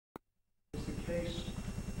is the case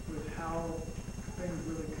with how things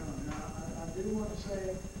really come. Now, I do want to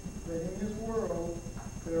say that in this world,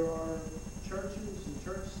 there are churches and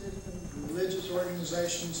church systems, religious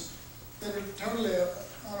organizations that are totally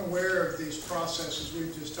unaware of these processes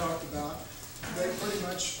we've just talked about. They pretty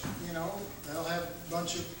much, they'll have a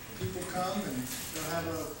bunch of people come and they'll have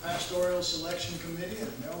a pastoral selection committee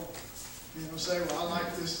and they'll, say, well, I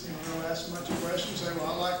like this, they'll ask a bunch of questions, say,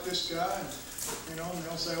 well, I like this guy, and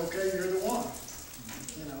they'll say, okay, you're the one,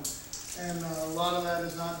 And a lot of that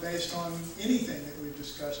is not based on anything that we've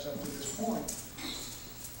discussed up to this point.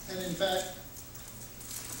 And in fact,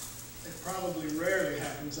 it probably rarely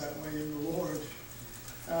happens that way in the Lord.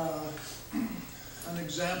 An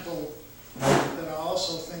example that I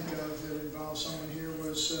also think of that involves someone here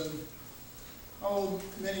was,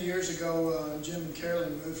 many years ago, Jim and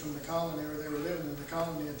Carolyn moved from the colony, or they were living in the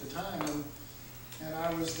colony at the time, and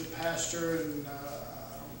I was the pastor, and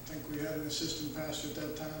I don't think we had an assistant pastor at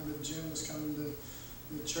that time, but Jim was coming to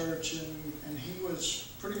the church, and he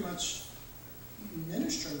was pretty much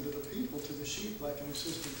ministering to the people, to the sheep, like an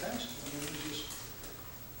assistant pastor. I mean, it was just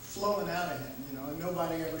flowing out of him, and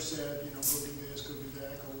nobody ever said, go do this, go do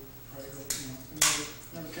that, go pray, go, it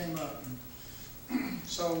never came up. And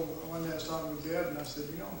so one day I was talking with Deb, and I said,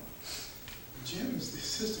 Jim is the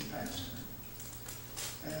assistant pastor.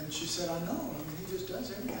 And she said, I know. I mean, he just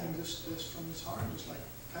does everything just from his heart, just like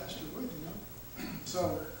Pastor would,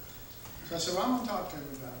 So I said, well, I'm going to talk to him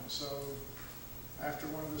about it. So after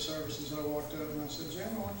one of the services, I walked up and I said, Jim,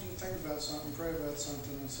 I want you to think about something, pray about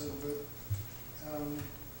something. I said, but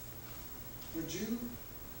would you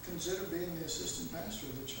consider being the assistant pastor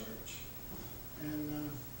of the church?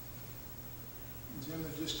 And Jim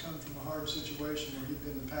had just come from a hard situation where he'd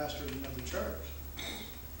been the pastor of another church.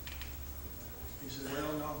 He said,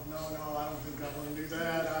 well, no, I don't think I want to do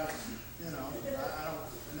that. I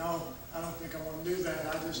don't think I want to do that. I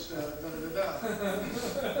just,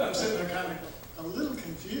 I'm sitting there kind of a little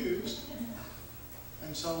confused.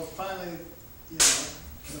 And so finally,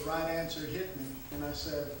 the right answer hit me. And I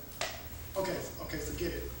said, okay,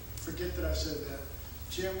 forget it. Forget that I said that.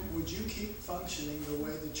 Jim, would you keep functioning the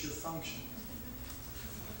way that you're functioning?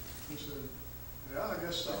 He said, yeah, I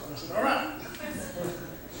guess so. I said, all right.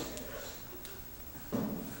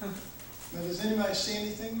 Now, does anybody see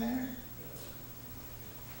anything there?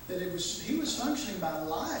 That he was functioning by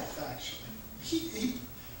life, actually. He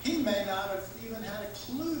may not have even had a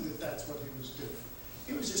clue that that's what he was doing.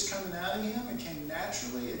 It was just coming out of him. It came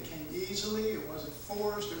naturally. It came easily. It wasn't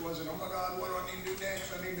forced. It wasn't, oh my God, what do I need to do next?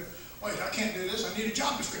 Wait, I can't do this. I need a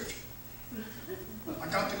job description. I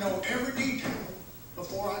got to know every detail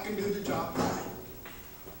before I can do the job right.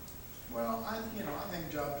 Well, I think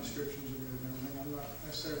job descriptions are good and everything. I'm not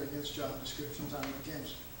necessarily against job descriptions. I'm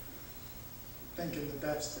against thinking that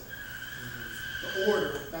that's the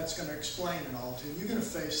order that's going to explain it all to you. You're going to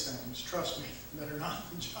face things, trust me, that are not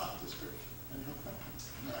the job description.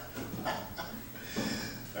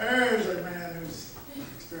 There's a man who's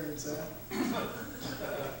experienced that.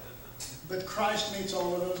 But Christ meets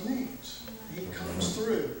all of those needs. He comes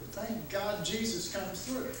through. Thank God Jesus comes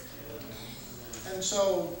through. And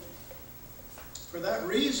so, for that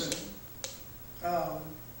reason, I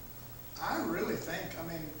really think,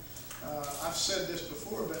 I've said this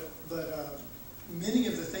before, but many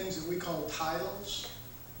of the things that we call titles,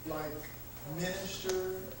 like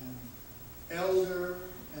minister and elder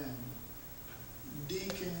and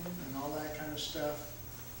deacon and all that kind of stuff,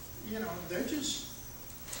 they're just,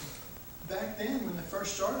 back then when they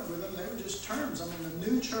first started with them, they were just terms. The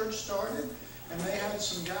new church started, and they had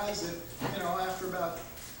some guys that, after about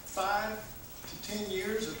 5 to 10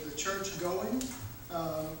 years of the church going,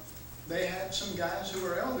 they had some guys who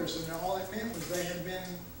were elders, and all it meant was they had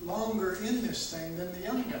been longer in this thing than the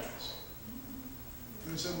young guys.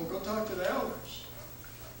 And they said, well, go talk to the elders.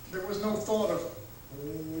 There was no thought of,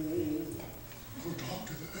 go talk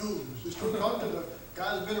to the elders. Just go talk to the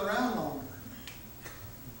guys who've been around longer.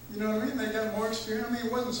 You know what I mean? They got more experience.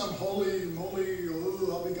 It wasn't some holy moly,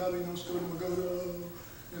 abigabbi no skoda magoda,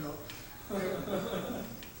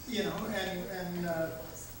 and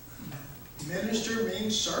minister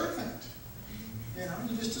means servant.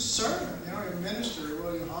 You're just a servant. You're a minister.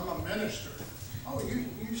 Well, I'm a minister. Oh,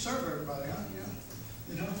 you serve everybody, huh?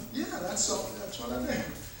 Yeah, that's what I do.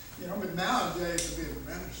 But nowadays to be a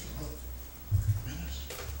minister,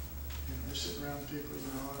 you're sitting around people,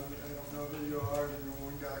 they don't know who you are, and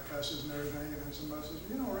one guy cusses and everything, and then somebody says,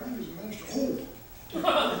 Randy's a minister.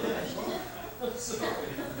 Oh, sorry.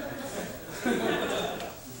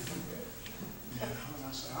 And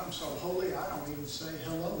I say, I'm so holy, I don't even say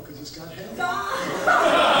hello because it's got hell.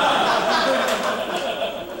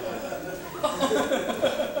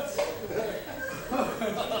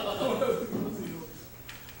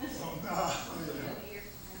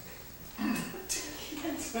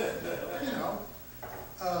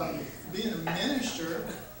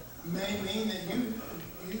 may mean that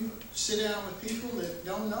you sit down with people that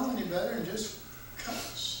don't know any better and just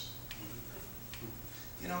cuss.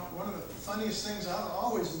 You know, one of the funniest things I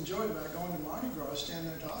always enjoyed about going to Mardi Gras,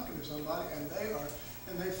 standing there talking to somebody, and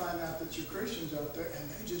they find out that you're Christians out there, and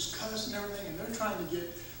they just cuss and everything, and they're trying to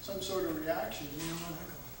get some sort of reaction, you know, and I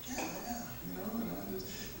go, yeah, you know, and I just,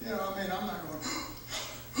 you know, I mean, I'm not going,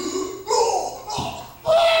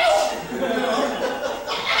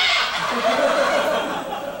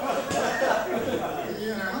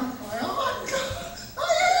 you know, like, oh my God,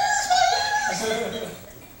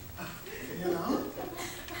 you know,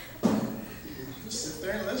 just sit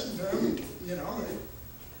there and listen to them, you know,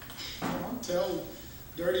 tell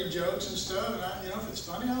dirty jokes and stuff, and I, you know, if it's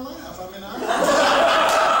funny, I laugh. I mean, I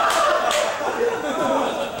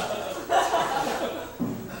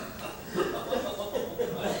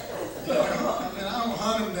don't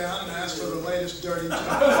hunt them down and ask for the latest dirty joke.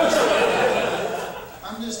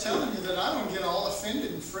 I'm just telling you that I don't get all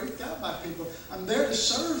offended and freaked out by people. I'm there to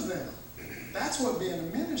serve them. That's what being a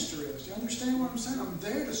minister is. Do you understand what I'm saying? I'm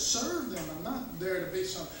there to serve them. I'm not there to be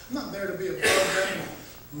I'm not there to be above them.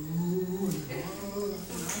 Ooh,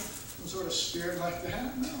 some sort of spirit like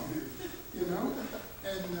that. No, you know.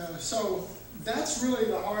 And so that's really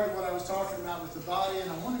the heart of what I was talking about with the body, and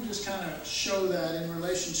I want to just kind of show that in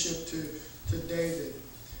relationship to David.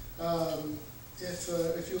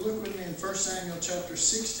 If you look with me in 1 Samuel chapter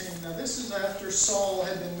 16, now this is after Saul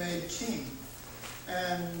had been made king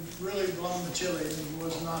and really blown the chili and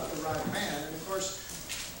was not the right man. And of course,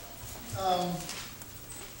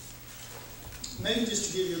 maybe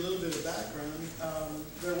just to give you a little bit of background,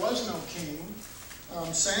 there was no king.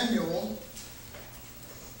 Samuel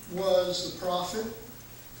was the prophet,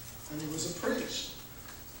 and he was a priest,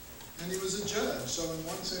 and he was a judge. So in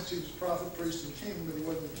one sense he was prophet, priest, and king, but he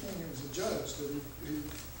wasn't a king, he was a judge. So he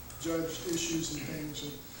judged issues and things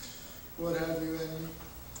and what have you. And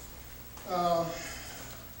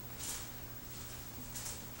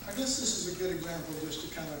I guess this is a good example just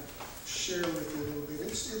to kind of share with you a little bit.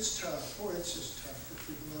 It's tough. Boy, it's just tough for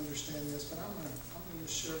people to understand this, but I'm gonna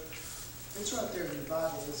share. It's right there in the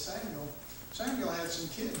Bible with Samuel. Samuel had some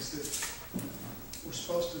kids that were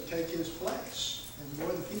supposed to take his place, and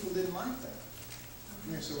boy, the people didn't like that.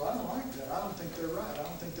 And they said, well, I don't like that. I don't think they're right. I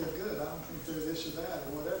don't think they're good. I don't think they're this or that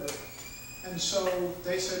or whatever. And so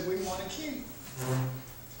they said, we want a king.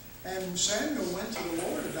 And Samuel went to the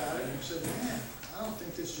Lord about it and said, man, I don't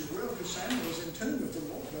think this is your will, because Samuel was in tune with the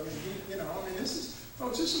Lord. I mean, this is,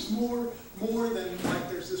 folks, this is more than like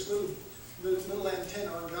there's this little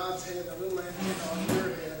antenna on God's head, a little antenna on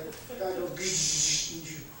your head. God goes,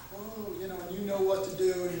 oh, you know, and you know what to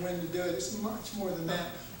do and when to do it. It's much more than that.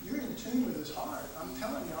 You're in tune with his heart. I'm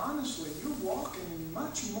telling you, honestly, you're walking in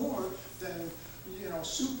much more than, you know,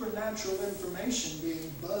 supernatural information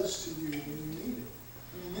being buzzed to you when you need it.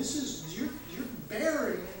 I mean, this is, you're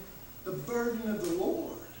bearing the burden of the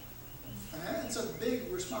Lord. And that's a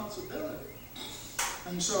big responsibility.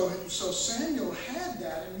 And so Samuel had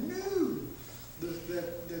that and knew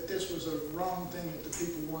that this was a wrong thing that the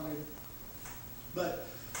people wanted. But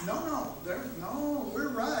no, we're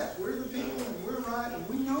right. We're the people, and we're right, and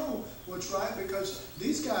we know what's right, because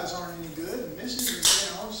these guys aren't any good, and this isn't,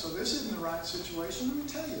 you know, so this isn't the right situation. Let me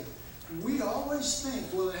tell you, we always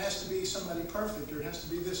think, well, it has to be somebody perfect, or it has to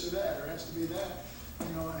be this or that, or it has to be that, you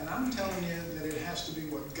know. And I'm telling you that it has to be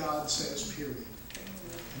what God says, period.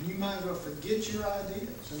 And you might as well forget your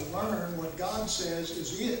ideas and learn what God says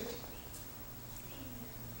is it.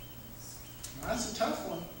 Now, that's a tough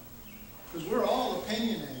one, because we're all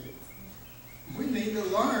opinionated. We need to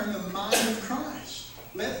learn the mind of Christ.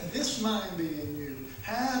 Let this mind be in you,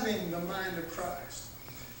 having the mind of Christ.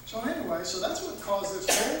 So anyway, so that's what caused this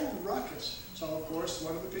whole ruckus. So of course,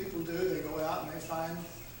 what do the people do? They go out and they find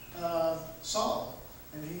Saul.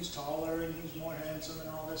 And he's taller and he's more handsome and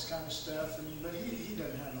all this kind of stuff. But he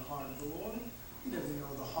doesn't have the heart of the Lord. He doesn't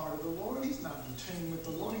know the heart of the Lord. He's not in tune with the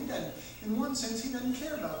Lord. He doesn't, in one sense, he doesn't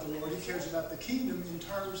care about the Lord. He cares about the kingdom in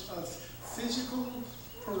terms of physical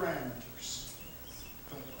parameters.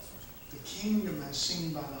 But the kingdom as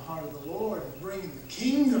seen by the heart of the Lord, and bringing the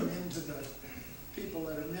kingdom into the people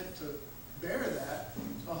that are meant to bear that,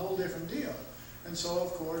 is a whole different deal. And so,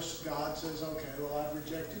 of course, God says, okay, well, I've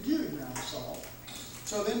rejected you now, Saul.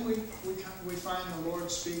 So then we find the Lord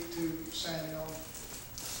speak to Samuel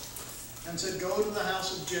and said, go to the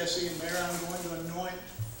house of Jesse, and there I'm going to anoint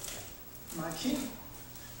my king.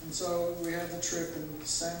 And so we have the trip, and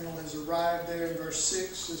Samuel has arrived there in verse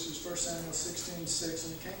 6. This is 1 Samuel 16:6.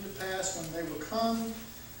 And it came to pass when they were come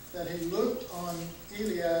that he looked on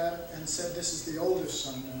Eliab and said, this is the oldest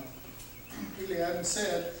son now, Eliab, and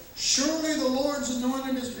said, surely the Lord's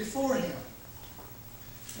anointed is before him.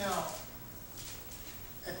 Now,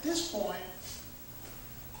 at this point,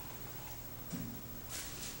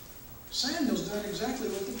 Samuel's doing exactly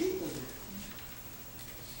what the people did.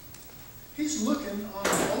 He's looking on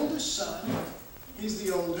the oldest son. He's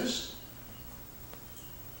the oldest.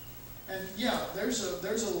 And yeah, there's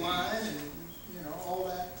a line and, you know, all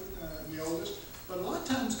that, the oldest. But a lot of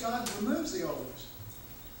times God removes the oldest.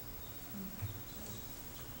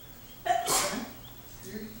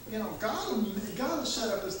 Okay? You know, God will set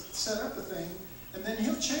up a thing, and then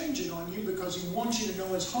he'll change it on you because he wants you to know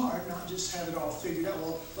his heart, not just have it all figured out.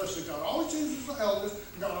 Well, let's say God always chooses the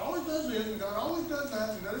eldest, God always does this, and God always does that,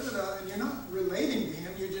 and da-da-da-da, and you're not relating to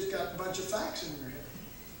him, you just got a bunch of facts in your head.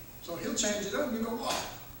 So he'll change it up, and you go,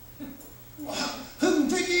 well, who can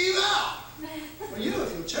figure you out? Well, you know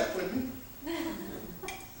if you'll check with me.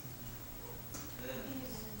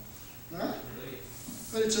 Right?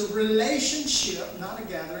 But it's a relationship, not a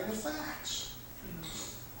gathering of facts.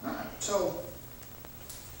 All right, so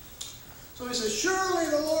he says, surely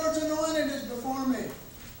the Lord's anointed is before me.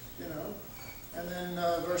 You know. And then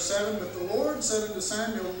verse 7, but the Lord said unto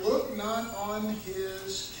Samuel, look not on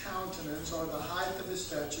his countenance or the height of his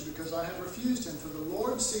stature, because I have refused him. For the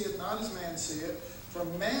Lord seeth not as man seeth. For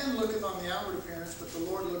man looketh on the outward appearance, but the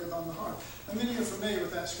Lord looketh on the heart. How many are familiar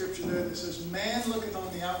with that scripture there that says, man looketh on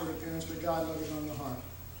the outward appearance, but God looketh on the heart?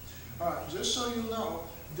 All right, just so you know,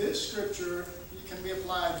 this scripture can be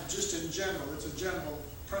applied just in general. It's a general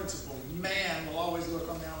principle. Man will always look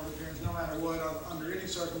on the outward appearance, no matter what, under any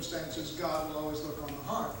circumstances, God will always look on the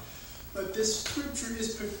heart. But this scripture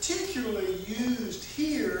is particularly used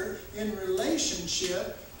here in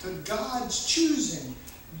relationship to God's choosing.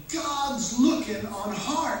 God's looking on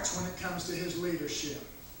hearts when it comes to his leadership.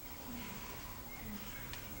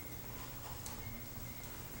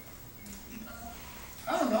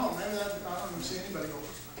 I don't know, maybe I don't even see anybody go,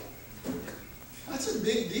 that's a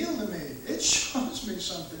big deal to me. It shows me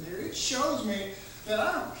something here. It shows me that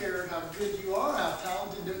I don't care how good you are, how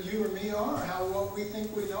talented you or me are, what we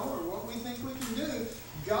think we know or what we think we can do.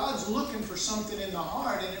 God's looking for something in the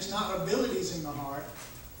heart, and it's not abilities in the heart.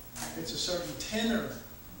 It's a certain tenor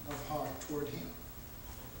of heart toward him.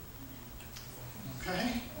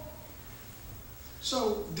 Okay?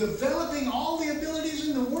 So, developing all the abilities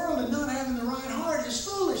in the world and not having the right heart is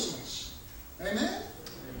foolishness. Amen?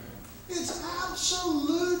 It's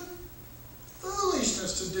absolute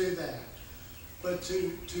foolishness to do that. But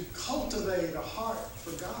to cultivate a heart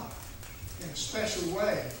for God in a special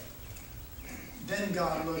way, then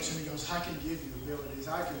God looks and he goes, I can give you abilities.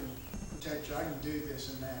 I can protect you. I can do this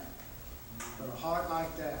and that. But a heart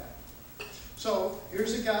like that. So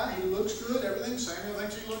here's a guy. He looks good. Everything. Samuel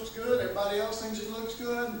thinks he looks good. Everybody else thinks he looks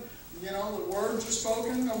good. You know, the words are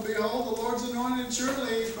spoken. And behold, the Lord's anointed, and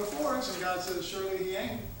surely he's before us. And God says, surely he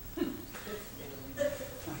ain't.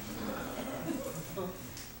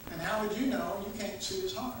 And how would you know? You can't see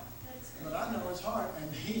his heart. But I know his heart,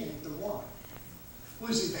 and he ain't the one.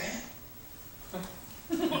 Was he bad?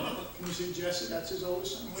 Can you see Jesse? That's his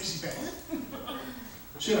oldest son. Was he bad?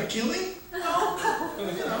 Should I kill him? No.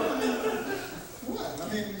 You know, I mean, what?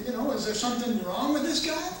 I mean, you know, is there something wrong with this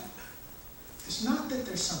guy? It's not that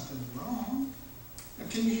there's something wrong. Now,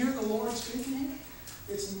 can you hear the Lord speaking here?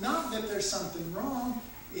 It's not that there's something wrong.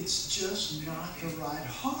 It's just not the right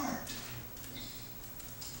heart.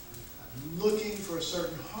 I'm looking for a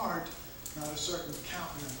certain heart, not a certain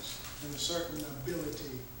countenance, and a certain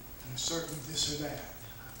ability, and a certain this or that.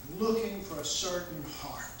 I'm looking for a certain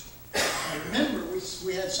heart. Now remember,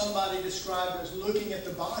 we had somebody described as looking at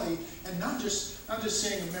the body, and not just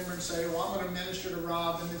seeing a member and say, well, I'm going to minister to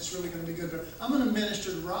Rob, and it's really going to be good. But I'm going to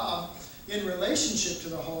minister to Rob in relationship to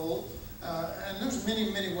the whole. And there's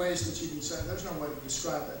many, many ways that you can say. There's no way to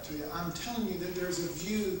describe that to you. I'm telling you that there's a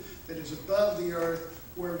view that is above the earth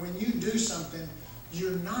where when you do something,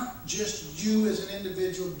 you're not just you as an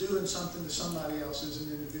individual doing something to somebody else as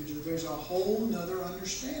an individual. There's a whole nother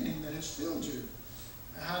understanding that has filled you.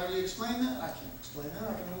 How do you explain that? I can't explain that.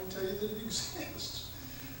 I can only tell you that it exists.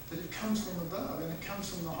 That it comes from above, and it comes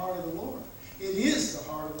from the heart of the Lord. It is the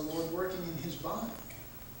heart of the Lord working in his body,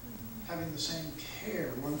 having the same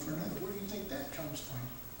care one for another. Where do you think that comes from?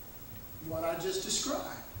 What I just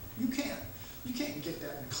described. You can't get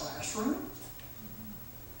that in a classroom.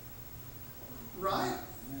 Right?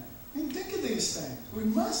 I mean, think of these things. We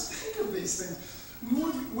must think of these things.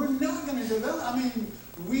 We're not going to develop. I mean,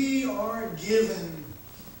 we are given,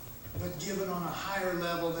 but given on a higher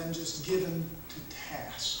level than just given to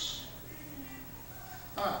tasks.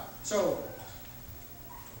 All right. So,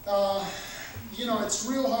 you know, it's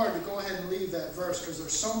real hard to go ahead and leave that verse because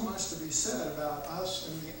there's so much to be said about us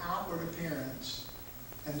and the outward appearance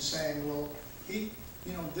and saying, well,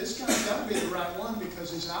 this guy's got to be the right one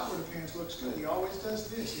because his outward appearance looks good. He always does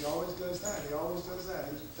this. He always does that. He always does that.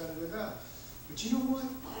 He's da-da-da-da. But you know what?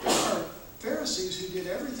 There are Pharisees who did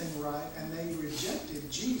everything right and they rejected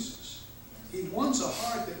Jesus. He wants a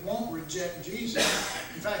heart that won't reject Jesus.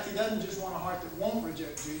 In fact, he doesn't just want a heart that won't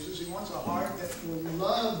reject Jesus. He wants a heart that will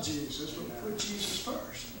love Jesus, but put Jesus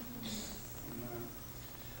first.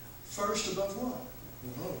 First above what?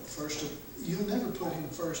 Well, you'll never put him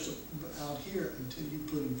first out here until you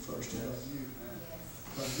put him first above you.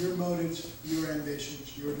 But your motives, your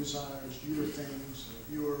ambitions, your desires, your things,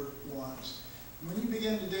 your wants. When you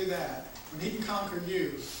begin to do that, when he can conquer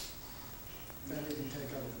you, then he can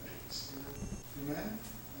take other things. Amen?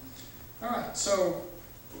 All right, so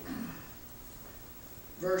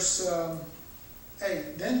verse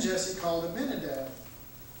 8. Then Jesse called Abinadab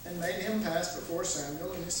and made him pass before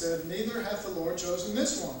Samuel, and he said, neither hath the Lord chosen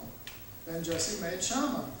this one. Then Jesse made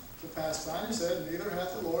Shammah to pass by, and he said, neither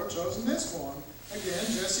hath the Lord chosen this one. Again,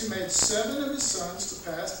 Jesse made 7 of his sons to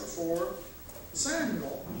pass before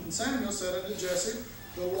Samuel. And Samuel said unto Jesse,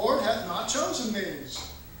 the Lord hath not chosen these.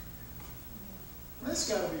 That's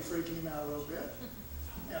got to be freaking him out a little bit.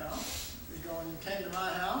 You know, you're going, you came to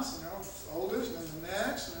my house, you know, oldest, and then the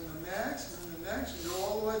next, and then the next, and then the next, and go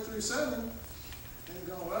all the way through 7. And you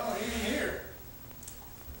go, well, he ain't here.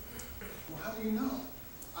 Well, how do you know?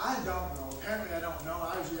 I don't know. Apparently I don't know.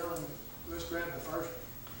 I was yelling, let's grab the first one.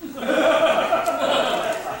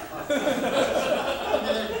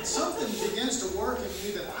 And something begins to work in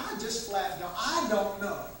me that I just flat don't. I don't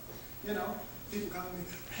know. You know, people come to me,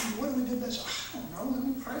 hey, what do we do this? I don't know. Let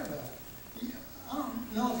me pray about it. Yeah, I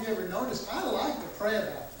don't know if you ever noticed. I like to pray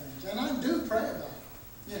about things, and I do pray about it.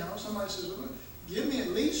 You know, somebody says, well, give me at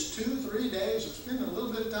least 2-3 days of spending a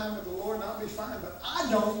little bit of time with the Lord, and I'll be fine. But I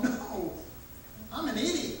don't know. I'm an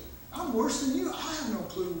idiot. I'm worse than you. I have no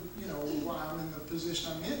clue, you know, why I'm in the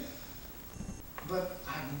position I'm in. But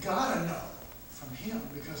I've got to know from him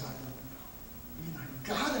because I don't know. I mean, I've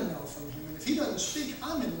got to know from him. And if he doesn't speak,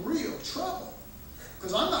 I'm in real trouble.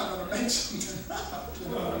 Because I'm not going to make something up. You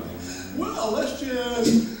know what I mean? Well, let's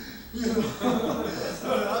just, you know.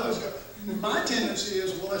 My tendency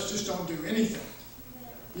is, well, let's just don't do anything.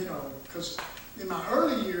 You know, because in my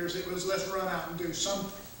early years, it was let's run out and do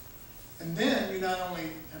something. And then you not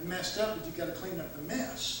only have messed up, but you've got to clean up the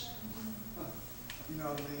mess. You know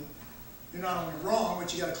what I mean? You're not only wrong,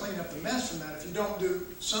 but you've got to clean up the mess from that. If you don't do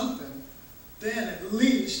something, then at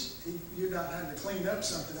least you're not having to clean up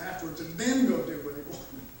something afterwards and then go do what he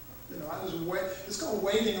wanted. You know, I just wait. It's called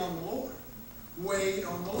waiting on the Lord. Wait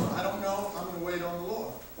on the Lord. I don't know. I'm going to wait on the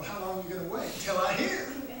Lord. Well, how long are you going to wait? Till I hear.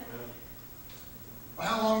 Well,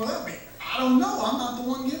 how long will that be? I don't know. I'm not the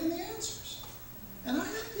one giving the answers. And I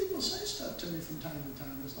have people say stuff to me from time to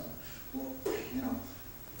time. It's like, well, you know,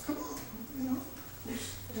 come on, you know.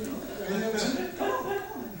 And they say, come on.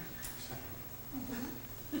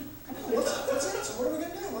 What's the answer? What are we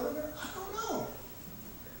going to do? I don't know.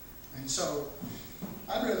 And so,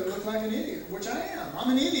 I'd rather look like an idiot, which I am.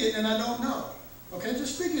 I'm an idiot and I don't know. Okay,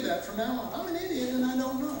 just figure that from now on. I'm an idiot and I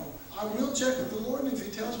don't know. I will check with the Lord, and if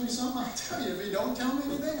he tells me something, I'll tell you. If he don't tell me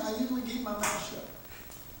anything, I usually keep my mouth shut.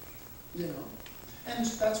 You know. And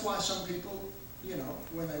that's why some people, you know,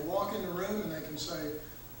 when they walk in the room and they can say,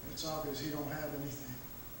 it's obvious he don't have anything,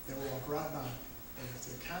 they'll walk right by me. And if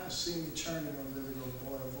they kind of see me churning over there, they go,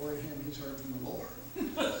 boy, avoid him, he's heard from the Lord.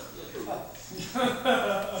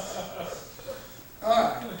 All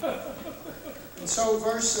right. And so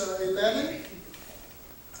verse 11,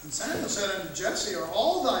 and Samuel said unto Jesse, are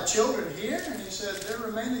all thy children here? And he said, there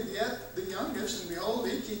remaineth yet the youngest, and behold,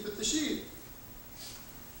 he keepeth the sheep.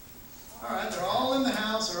 All right, they're all in the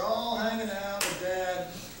house, they're all hanging out with Dad.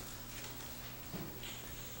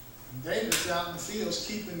 And David's out in the fields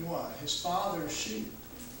keeping what? His father's sheep.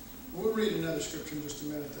 We'll read another scripture in just a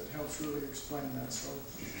minute that helps really explain that. So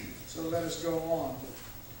let us go on.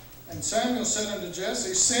 And Samuel said unto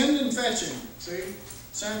Jesse, send and fetch him. See,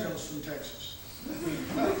 Samuel's from Texas.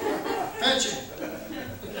 Fetch him.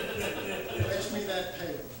 Fetch me that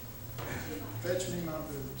pail. Fetch me my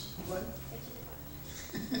boots. What?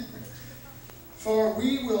 For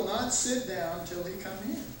we will not sit down till he come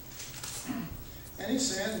in. And he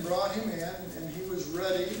sent and brought him in, and he was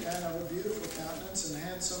ruddy and of a beautiful countenance and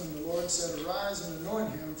handsome. And the Lord said, arise and anoint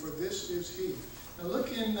him, for this is he. Now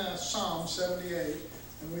look in Psalm 78,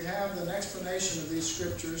 and we have an explanation of these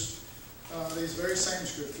scriptures, these very same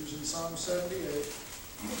scriptures in Psalm 78.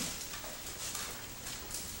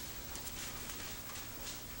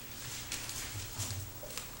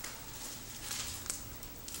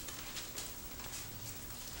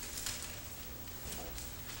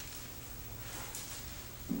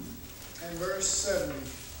 and verse 70.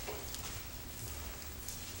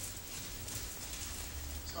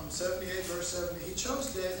 Psalm 78, verse 70. He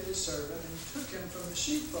chose David his servant and took him from the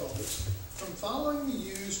sheepfolds, from following the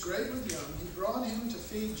ewes great with young. He brought him to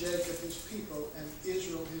feed Jacob his people and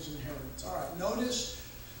Israel his inheritance. All right, notice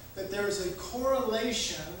that there is a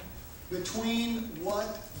correlation between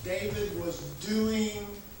what David was doing,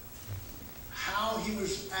 how he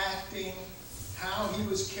was acting, how he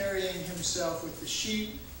was carrying himself with the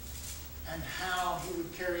sheep, and how he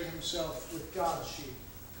would carry himself with God's sheep.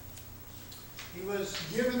 He was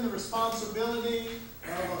given the responsibility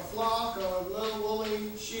of a flock of little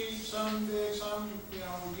woolly sheep, some big, some,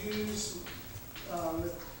 ewes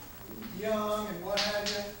with young and what have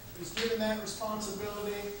you. He was given that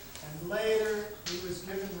responsibility, and later he was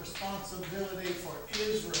given responsibility for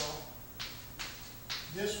Israel.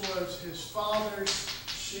 This was his father's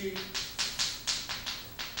sheep.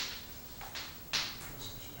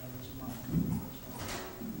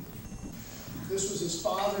 This was his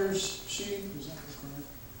father's sheep. Is that correct?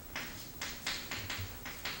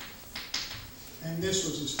 And this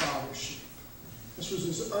was his father's sheep. This was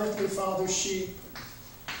his earthly father's sheep.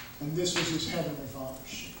 And this was his heavenly father's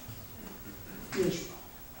sheep. Israel.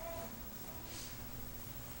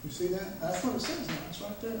 You see that? That's what it says now. It's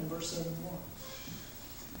right there in verse 71.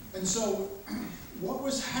 And so, what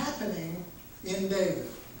was happening in David?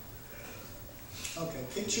 Okay,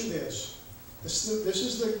 picture this. This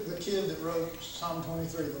is the kid that wrote Psalm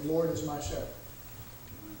 23, the Lord is my shepherd.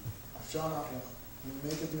 I shall not want. He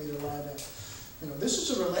maketh me to lie down. This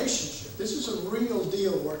is a relationship. This is a real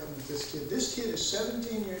deal working with this kid. This kid is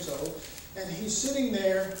 17 years old, and he's sitting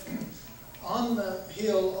there on the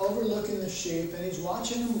hill overlooking the sheep, and he's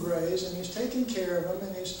watching them graze, and he's taking care of them,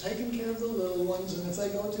 and he's taking care of the little ones, and if they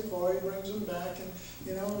go too far, he brings them back, and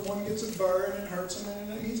one gets a burr and it hurts him,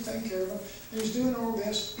 and he's taking care of them, and he's doing all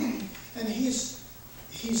this, and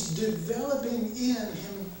he's developing in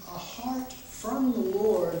him a heart from the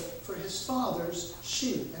Lord for his father's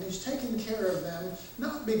sheep, and he's taking care of them,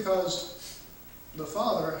 not because the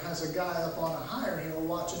father has a guy up on a higher hill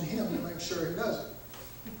watching him to make sure he does it.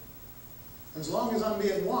 As long as I'm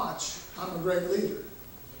being watched, I'm a great leader.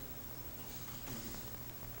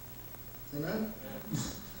 Amen?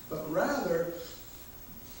 But rather,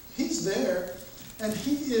 he's there and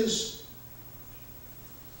he is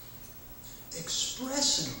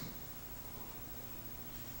expressing,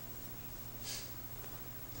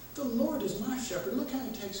 the Lord is my shepherd. Look how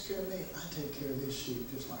he takes care of me. I take care of these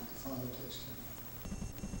sheep just like the Father takes care of me.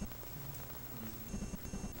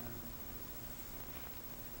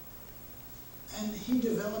 And he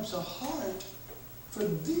develops a heart for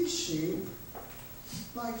these sheep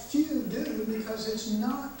like few do, because it's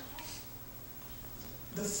not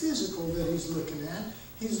the physical that he's looking at.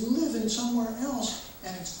 He's living somewhere else,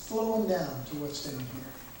 and it's flowing down to what's down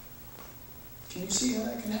here. Can you see how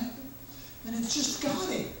that can happen? And it's just got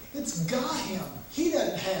him. It's got him. He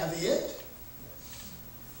doesn't have it.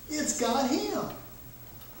 It's got him.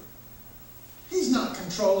 He's not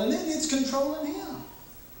controlling it. It's controlling him.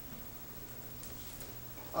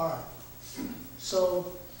 All right,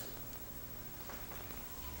 so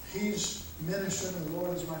he's ministering, the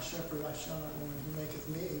Lord is my shepherd, I shall not want. He maketh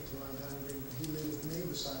me to lie down in green. He leadeth me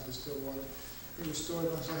beside the still water. He restored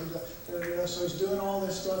my soul. So he's doing all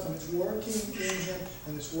this stuff, and it's working in him,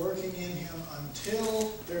 and it's working in him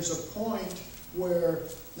until there's a point where,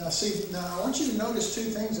 now I want you to notice two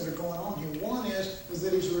things that are going on here. One is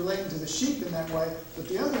that he's relating to the sheep in that way, but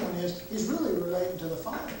the other one is he's really relating to the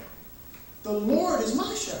Father. The Lord is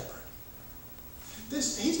my shepherd.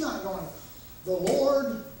 He's not going, the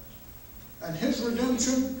Lord and his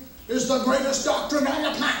redemption is the greatest doctrine on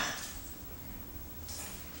the planet.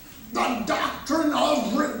 The doctrine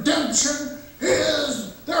of redemption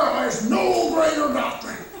there is no greater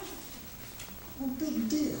doctrine. Well, big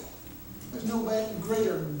deal. There's no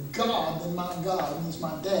greater God than my God, and he's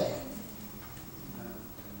my dad.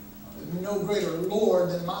 There's no greater Lord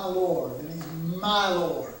than my Lord, and he's my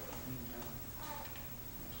Lord.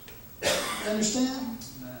 You understand?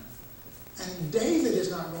 And David is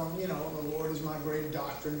not going, the Lord is my great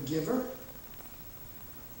doctrine giver.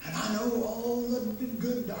 And I know all the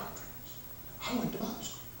good doctrines. I went to Bible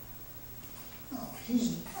school. No,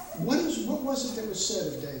 what was it that was said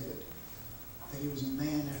of David? That he was a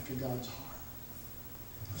man after God's heart.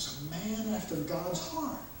 He was a man after God's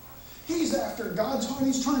heart. He's after God's heart.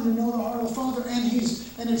 He's trying to know the heart of the Father, and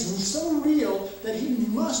it's so real that he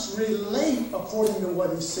must relate according to what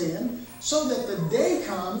he's seeing, so that the day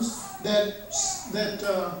comes that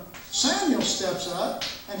Samuel steps up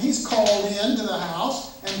and he's called into the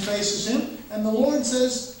house and faces him, and the Lord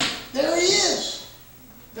says, "There he is."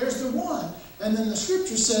 There's the one. And then the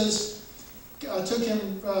scripture says, took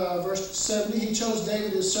him, verse 70, he chose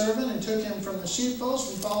David his servant and took him from the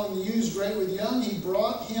sheepfolds, from following the ewes great with young. He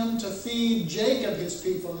brought him to feed Jacob his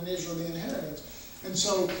people and Israel the inheritance. And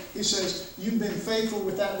so he says, you've been faithful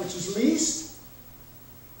with that which is least.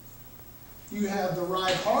 You have the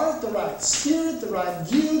right heart, the right spirit, the right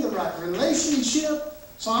view, the right relationship.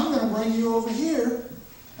 So I'm going to bring you over here.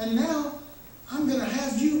 And now I'm going to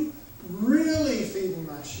have you really feeding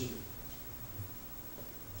my sheep.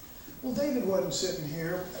 Well, David wasn't sitting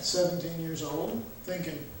here at 17 years old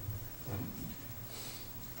thinking,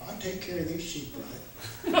 if I take care of these sheep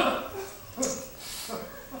right,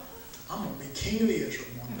 I'm going to be king of Israel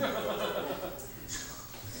one day.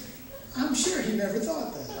 I'm sure he never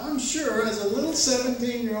thought that. I'm sure as a little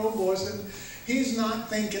 17-year-old boy, he's not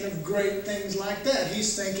thinking of great things like that.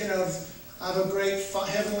 He's thinking of, I have a great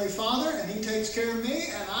heavenly Father, and he takes care of me,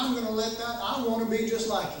 and I'm going to let that, I want to be just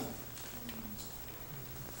like him.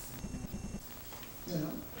 You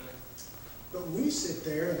know? But we sit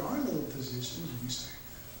there in our little positions and we say,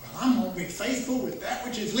 well, I'm going to be faithful with that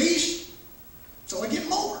which is least, so I get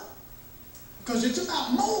more. Because it's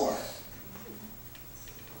about more.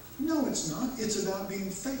 No, it's not. It's about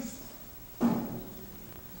being faithful.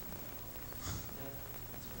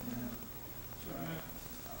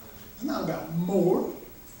 It's not about more.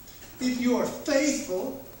 If you are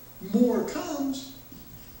faithful, more comes.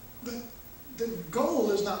 But the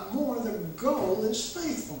goal is not more. The goal is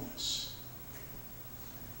faithfulness.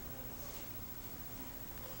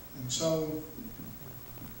 And so,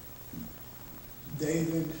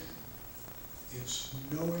 David is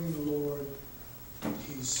knowing the Lord. Look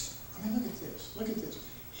at this. Look at this.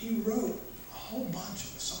 He wrote a whole bunch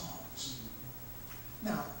of the Psalms.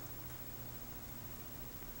 Now,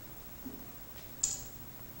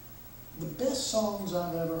 the best songs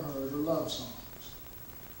I've ever heard are love songs.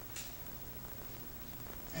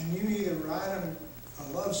 And you either write a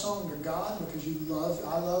love song to God because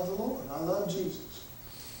I love the Lord, I love Jesus.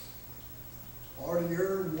 Or to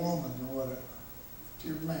your woman or whatever, to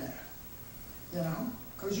your man. You know,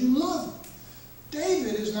 because you love him.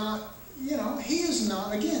 David is not, he is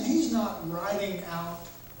not, again, he's not writing out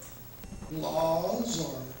laws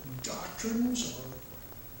or doctrines,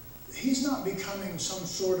 or he's not becoming some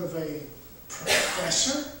sort of a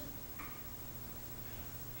professor.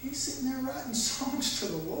 He's sitting there writing songs to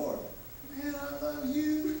the Lord. Man, I love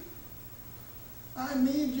you. I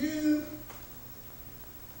need you.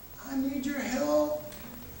 I need your help.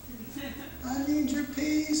 I need your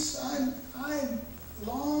peace. I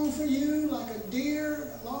long for you like a deer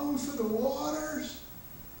longs for the waters.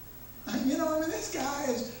 This guy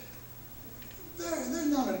is, there's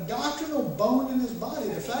not a doctrinal bone in his body.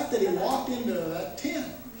 The fact that he walked into that tent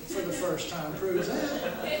for the first time proves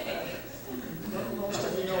that. Most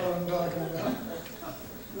of you know what I'm talking about.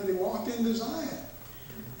 But he walked into Zion.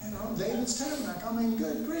 David's tabernacle.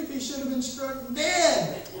 Good grief, he should have been struck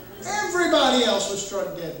dead. Everybody else was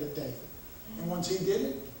struck dead with David. And once he did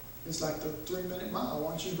it, it's like the 3-minute mile.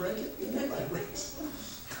 Once you break it, everybody breaks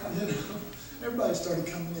it. Everybody started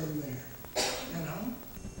coming in there.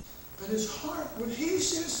 But his heart,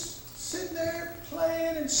 he's just sitting there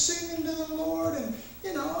playing and singing to the Lord. And,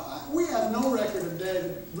 we have no record of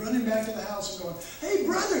David running back to the house and going, hey,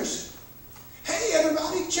 brothers, hey,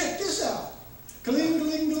 everybody, check this out. Gling,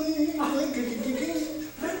 gling, gling, gling, gling, gling, gling.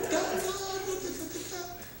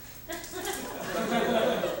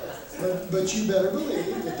 But you better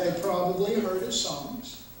believe that they probably heard his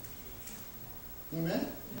songs. Amen?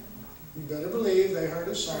 You better believe they heard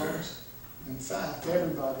his songs. In fact,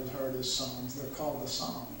 everybody's heard his songs. They're called the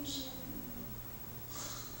Psalms.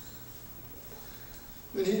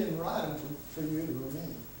 But he didn't write them for you or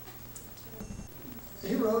me.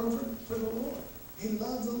 He wrote them for the Lord. He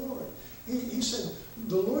loved the Lord. He said,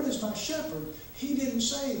 the Lord is my shepherd. He didn't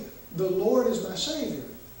say, the Lord is my Savior.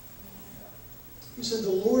 He said,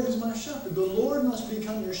 the Lord is my shepherd. The Lord must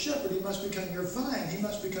become your shepherd. He must become your vine. He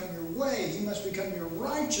must become your way. He must become your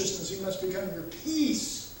righteousness. He must become your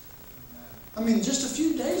peace. Just a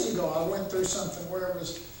few days ago, I went through something where I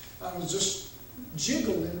was just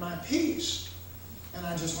jiggled in my peace. And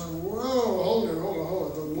I just went, whoa, hold it.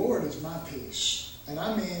 The Lord is my peace. And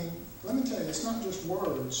let me tell you, it's not just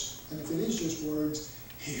words. And if it is just words,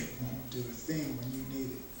 it won't do a thing when you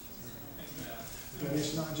need it. But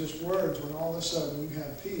it's not just words when all of a sudden you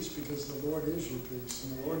have peace because the Lord is your peace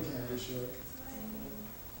and the Lord can't be shook.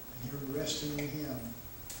 And you're resting in Him.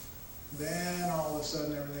 Then all of a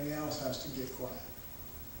sudden everything else has to get quiet.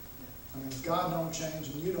 If God don't change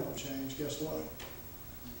and you don't change, guess what?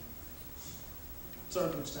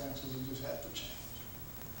 Circumstances will just have to change.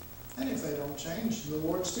 And if they don't change, the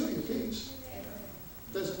Lord's still your peace.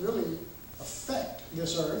 Doesn't really affect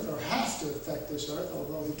this earth or have to affect this earth,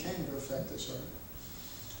 although He came to affect this earth.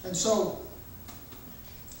 And so,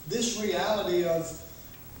 this reality of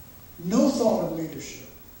no thought of leadership,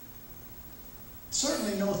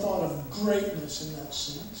 certainly no thought of greatness in that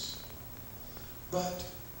sense, but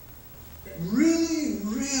really,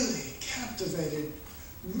 really captivated,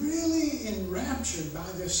 really enraptured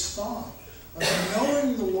by this thought of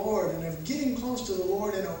knowing the Lord and of getting close to the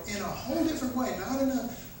Lord in a whole different way, not in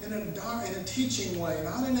a teaching way,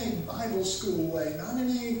 not in a Bible school way, not in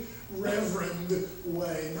a reverend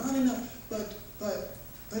way, not in a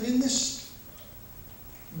but in this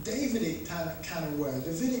Davidic kind of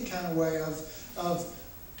way of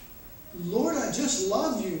Lord, I just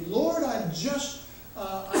love you. Lord, I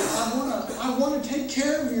want to take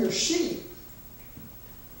care of your sheep.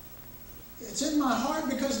 It's in my heart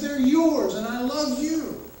because they're yours and I love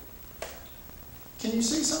you. Can you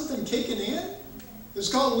see something kicking in? It's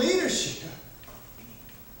called leadership.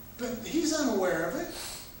 But he's unaware of it.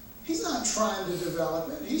 He's not trying to develop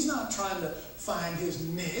it. He's not trying to find his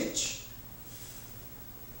niche.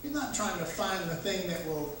 He's not trying to find the thing that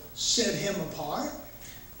will set him apart.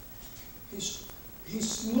 He's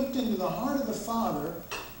looked into the heart of the Father,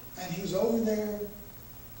 and he's over there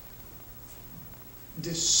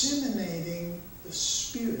disseminating the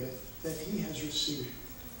Spirit that he has received.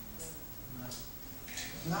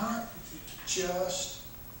 Not just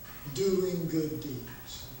doing good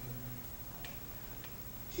deeds.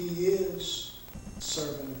 He is a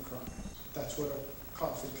servant of Christ. That's what a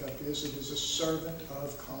coffee cup is. It is a servant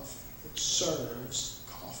of coffee. It serves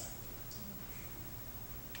coffee.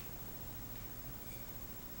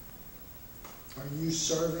 Are you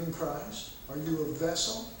serving Christ? Are you a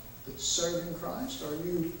vessel that's serving Christ? Are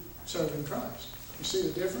you serving Christ? You see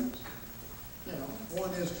the difference? You know,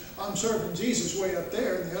 one is, I'm serving Jesus way up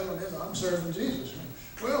there, and the other one is, I'm serving Jesus.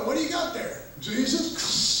 Well, what do you got there?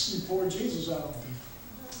 Jesus? You pour Jesus out on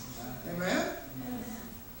people. Amen?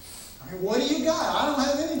 I mean, what do you got? I don't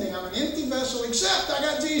have anything. I'm an empty vessel, except I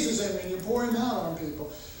got Jesus in me, and you pour him out on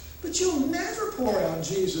people. But you'll never pour out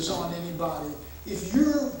Jesus on anybody if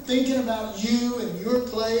you're thinking about you and your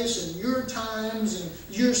place and your times and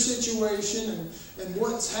your situation and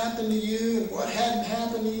what's happened to you and what hadn't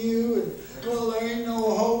happened to you, and well, there ain't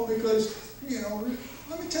no hope because, you know,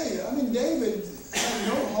 let me tell you, I mean, David had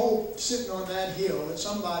no hope sitting on that hill that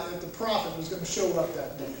the prophet was going to show up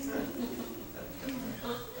that day.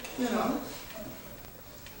 You know,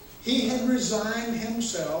 he had resigned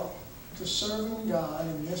himself to serving God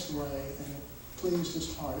in this way, and it pleased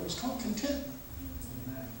his heart. It was called contentment.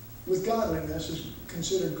 With godliness is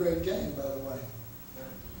considered great gain, by the way.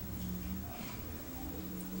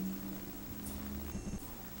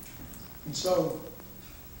 And so,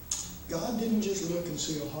 God didn't just look and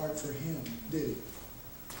see a heart for him, did he?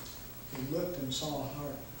 He looked and saw a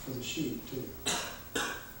heart for the sheep, too.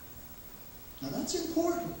 Now that's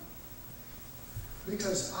important,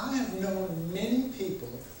 because I have known many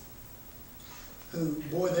people who,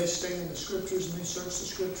 boy, they stay in the Scriptures and they search the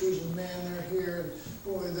Scriptures, and man, they're here, and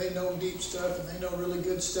boy, they know deep stuff and they know really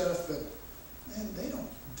good stuff, but man, they don't.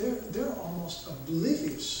 They're almost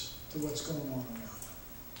oblivious to what's going on around them.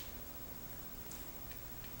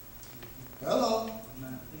 Hello?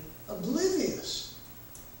 Oblivious.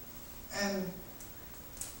 And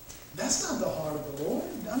that's not the heart of the Lord.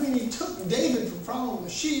 I mean, he took David from following the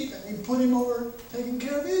sheep and he put him over taking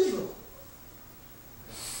care of Israel.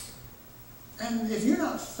 And if you're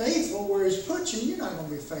not faithful where he's put you, you're not going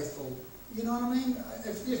to be faithful. You know what I mean?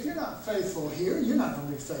 If you're not faithful here, you're not going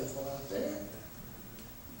to be faithful out there.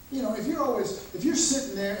 You know, if you're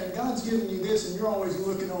sitting there and God's giving you this and you're always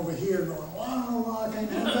looking over here going, well, I don't know why I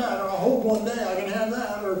can't have that, or I hope one day I can have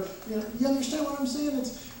that, or, you understand what I'm saying?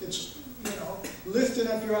 It's lifting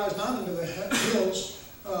up your eyes not into the hills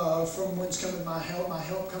from whence cometh my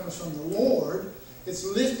help cometh from the Lord. It's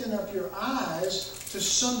lifting up your eyes to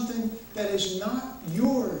something that is not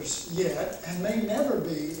yours yet and may never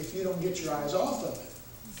be if you don't get your eyes off of it.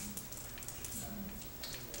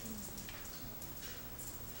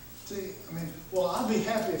 See, I mean, well, I'll be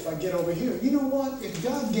happy if I get over here. You know what? If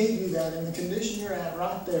God gave you that in the condition you're at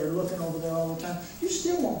right there, looking over there all the time, you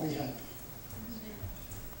still won't be happy.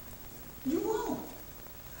 You won't.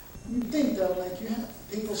 You think that'll make you happy.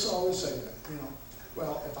 People always say that,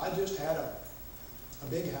 well, if I just had a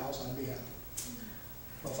big house, I'd be happy.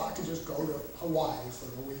 Well, if I could just go to Hawaii for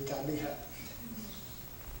a week, I'd be happy.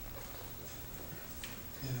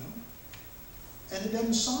 And it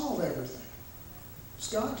doesn't solve everything.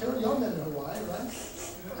 Scott, Carol, y'all been to Hawaii, right?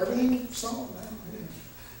 Everything solved, man.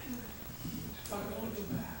 I want to go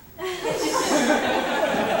back.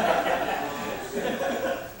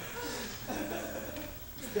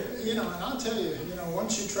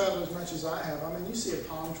 once you travel as much as I have, I mean, you see a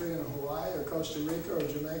palm tree in Hawaii or Costa Rica or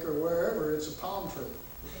Jamaica or wherever, it's a palm tree.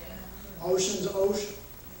 Ocean's ocean.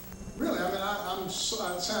 Really, I mean, it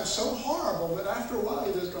sounds so horrible, but after a while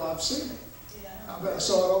you just go, I've seen it. But I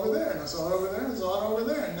saw it over there, and I saw it over there, and I saw it over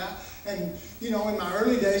there. And you know, in my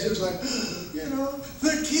early days, it was like, you know,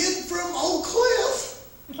 the kid from Oak Cliff.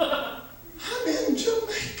 I'm in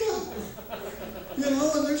Jamaica. You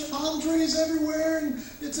know, and there's palm trees everywhere, and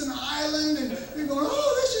it's an island, and you're going,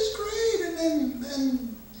 oh, this is great. And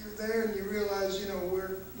then you're there, and you realize, you know,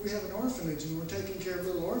 we have an orphanage, and we're taking care of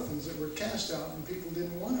little orphans that were cast out, and people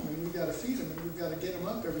didn't want them, and we've got to feed them, and we've got to get them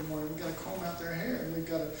up every morning. We've got to comb out their hair, and we've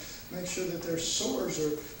got to make sure that their sores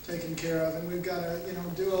are taken care of, and we've got to, you know,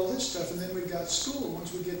 do all this stuff. And then we've got school.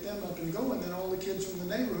 Once we get them up and going, then all the kids from the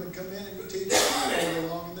neighborhood come in and you teach school all day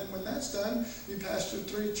long. And then when that's done, you pastor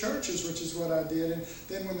 3 churches, which is what I did. And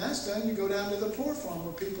then when that's done, you go down to the poor farm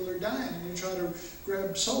where people are dying, and you try to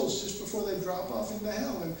grab souls just before they drop off into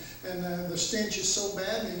hell. And the stench is so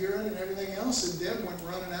bad, and the urine and everything else, that Deb went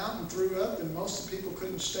running out and threw up, and most of the people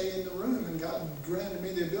couldn't stay in the room, and God granted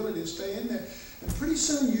me the ability to stay in there. And pretty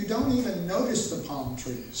soon you don't even notice the palm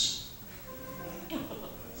trees.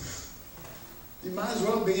 You might as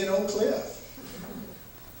well be in Oak Cliff.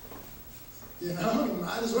 You know, you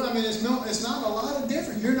might as well. I mean, it's not a lot of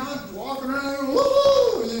different. You're not walking around,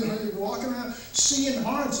 woo! You know, you're walking around seeing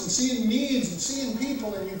hearts and seeing needs and seeing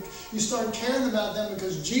people, and you start caring about them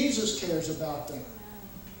because Jesus cares about them.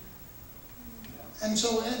 And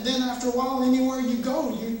so then after a while, anywhere you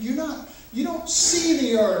go, you don't see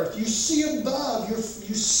the earth. You see above. You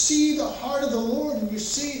see the heart of the Lord, and you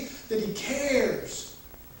see that He cares.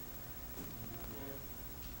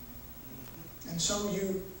 And so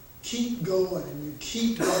you keep going, and you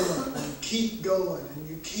keep going, and you keep going, and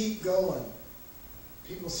you keep going.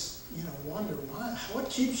 People, you know, wonder, why? What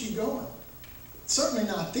keeps you going? It's certainly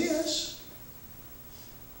not this.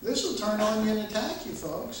 This will turn on you and attack you,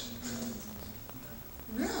 folks.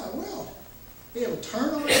 Yeah, it will. It'll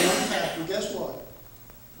turn on you and attack you. Guess what?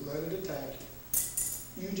 Let it attack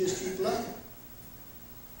you. You just keep letting it.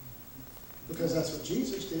 Because that's what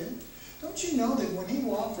Jesus did. Don't you know that when He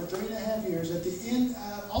walked for 3.5 years, at the end,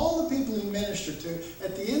 all the people He ministered to,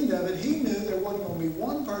 at the end of it, He knew there wasn't going to be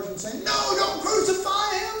one person saying, no, don't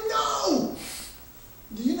crucify Him, no!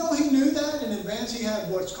 Do you know He knew that in advance? He had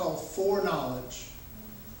what's called foreknowledge.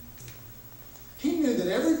 He knew that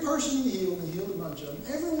every person He healed a bunch of them.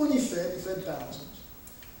 Everyone He fed thousands.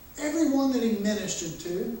 Everyone that He ministered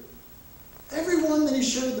to, everyone that He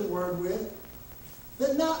shared the word with,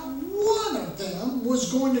 that not one of them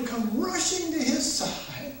was going to come rushing to His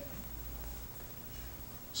side.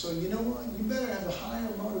 So you know what? You better have a higher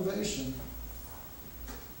motivation.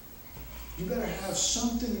 You better have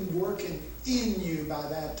something working in you by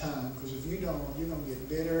that time, because if you don't, you're going to get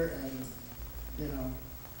bitter and, you know,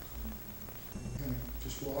 you're going to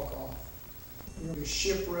just walk off. You're going to be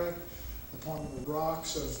shipwrecked upon the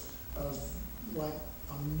rocks of like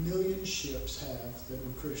 1,000,000 ships have that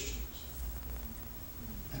were Christians.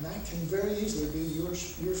 And that can very easily be your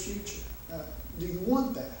future. Do you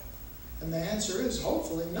want that? And the answer is,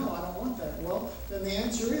 hopefully, no, I don't want that. Well, then the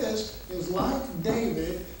answer is like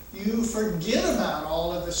David, you forget about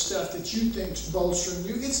all of the stuff that you think's bolstering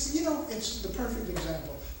you. It's, you know, it's the perfect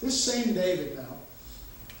example. This same David now,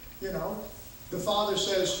 you know, the father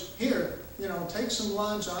says, here, you know, take some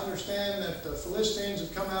lunch. I understand that the Philistines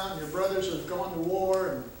have come out and your brothers have gone to war,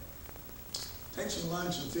 and take some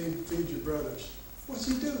lunch and feed your brothers. What's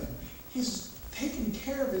he doing? He's taking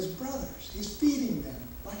care of his brothers. He's feeding them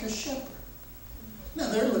like a shepherd.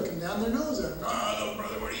 Now they're looking down their nose at him. Oh, little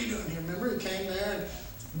brother, what are you doing here? Remember, he came there and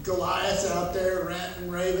Goliath out there ranting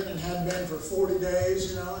and raving and had been for 40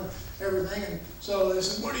 days, you know, and everything. And so they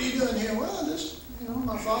said, what are you doing here? Well, just, you know,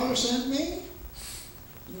 my father sent me.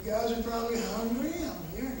 You guys are probably hungry. I'm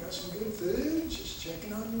here. I got some good food. Just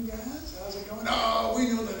checking on you guys. How's it going? Oh, we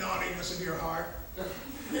know the naughtiness of your heart.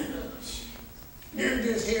 You're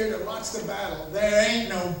just here to watch the battle. There ain't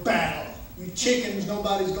no battle. You chickens,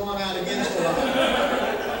 nobody's going out against the line.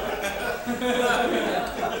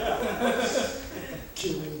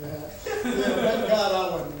 Kill me that. Yeah, thank God I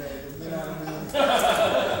wasn't David. You know what I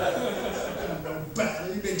mean? No battle,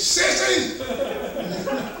 you big sissies!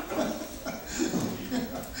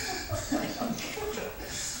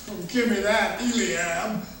 Give me that,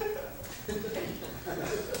 Eliab.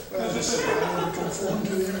 Well, just I want to conform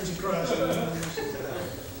to the image of Christ.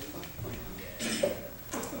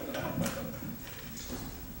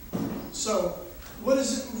 So what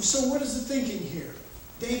is the thinking here?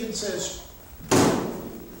 David says,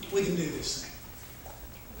 we can do this thing.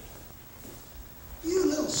 You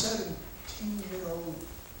little 17 17-year-old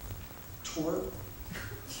twerp?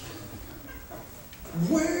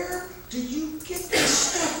 Where did you get this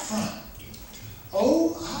stuff from?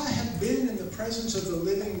 Oh, I have been in the presence of the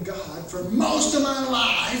living God for most of my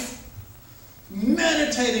life,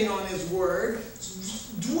 meditating on His Word,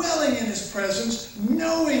 dwelling in His presence,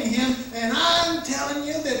 knowing Him, and I'm telling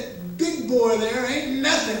you that big boy there ain't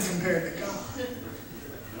nothing compared to God.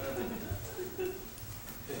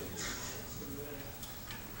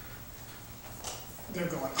 They're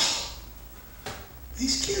going, oh,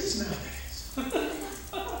 these kids nowadays. What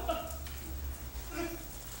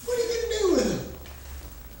are you going to do with them?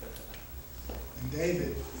 And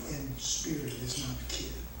David, in spirit, is not a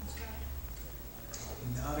kid.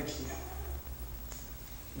 Not a kid.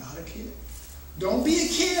 Not a kid. Don't be a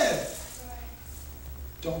kid.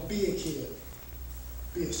 Don't be a kid.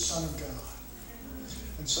 Be a son of God.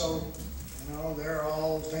 And so, they're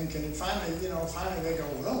all thinking, and finally they go,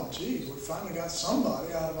 well, geez, we finally got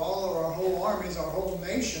somebody out of all of our whole armies, our whole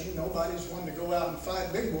nation. Nobody's wanting to go out and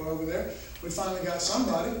fight big boy over there. We finally got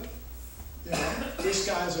somebody. This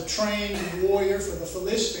guy's a trained warrior for the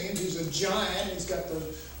Philistines. He's a giant. He's got the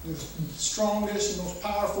strongest and most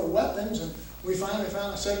powerful weapons, and we finally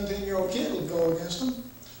found a 17-year-old kid who'll go against him.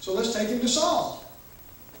 So let's take him to Saul.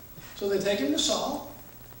 So they take him to Saul,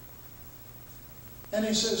 and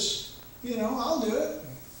he says, I'll do it.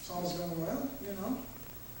 Saul's going, well,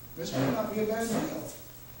 this may not be a bad deal.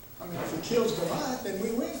 I mean, if he kills Goliath, then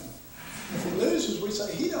we win. If he loses, we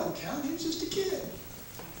say, he don't count, he's just a kid.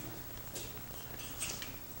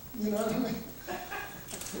 You know what I mean?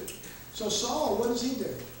 So Saul, what does he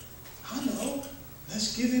do? I know,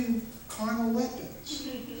 let's give him carnal weapons.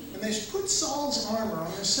 And they put Saul's armor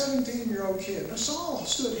on this 17-year-old kid. Now Saul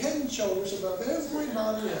stood head and shoulders above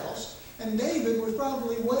everybody else, and David was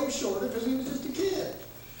probably way shorter because he was just a kid.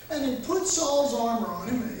 And he put Saul's armor on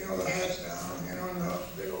him, and the hat's down, and the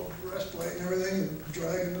big old breastplate and everything, and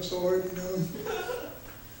dragging the sword,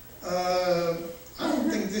 I don't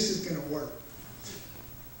think this is going to work.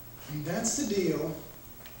 And that's the deal.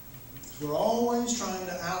 We're always trying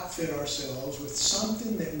to outfit ourselves with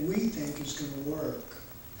something that we think is going to work.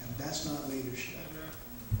 And that's not leadership.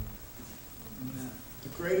 The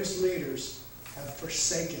greatest leaders have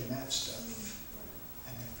forsaken that stuff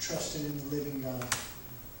and have trusted in the living God.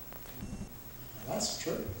 Now, that's the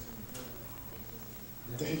truth.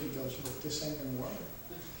 David goes, look, this ain't going to work.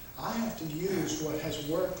 I have to use what has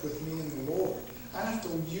worked with me in the Lord. I have to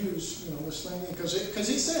use, this thing, because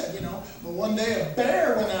he said, but one day a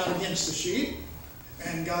bear went out against the sheep,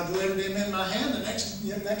 and God delivered him in my hand. The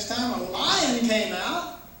next time a lion came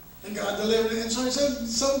out, and God delivered him. And so he said,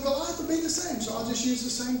 so Goliath will be the same. So I'll just use the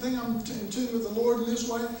same thing. I'm in tune with the Lord in this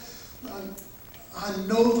way. I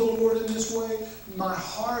know the Lord in this way. My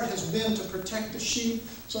heart has been to protect the sheep.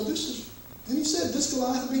 So then he said, this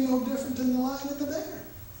Goliath will be no different than the lion and the bear.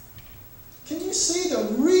 Can you see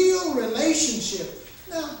the real relationship?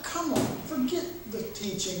 Now, come on, forget the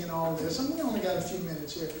teaching and all this. We only got a few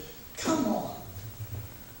minutes here. Come on.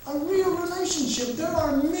 A real relationship. There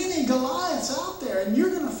are many Goliaths out there, and you're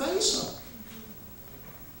going to face them.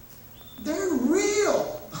 They're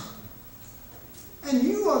real. And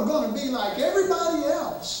you are going to be like everybody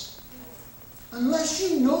else unless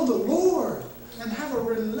you know the Lord and have a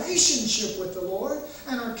relationship with the Lord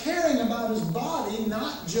and are caring about His body,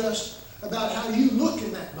 not just about how you look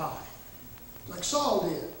in that body, like Saul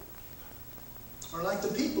did, or like the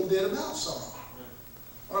people did about Saul,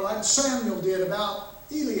 or like Samuel did about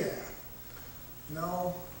Eliab.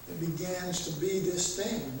 No, it begins to be this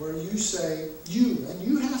thing where you say, and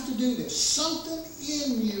you have to do this. Something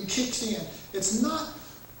in you kicks in. It's not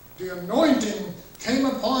the anointing came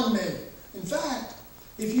upon me. In fact,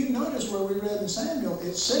 if you notice where we read in Samuel,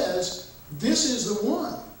 it says, this is the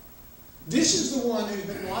one. This is the one who's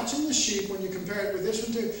been watching the sheep. When you compare it with this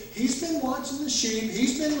one too, he's been watching the sheep.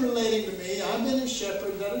 He's been relating to me. I've been his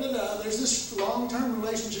shepherd. There's this long-term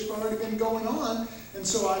relationship already been going on, and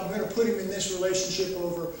so I'm going to put him in this relationship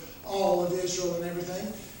over all of Israel and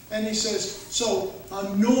everything. And he says, so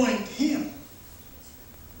anoint him.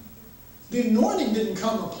 The anointing didn't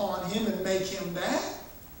come upon him and make him that.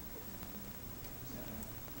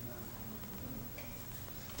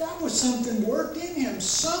 That was something worked in him.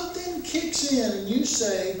 Something kicks in and you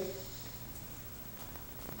say,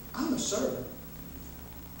 I'm a servant.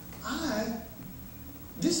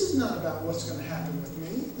 This is not about what's going to happen with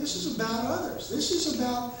me. This is about others. This is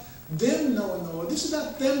about them knowing the Lord. This is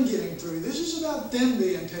about them getting through. This is about them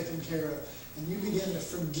being taken care of. And you begin to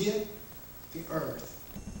forget the earth.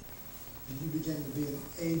 And you begin to be an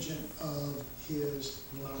agent of His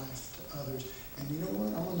life to others. And you know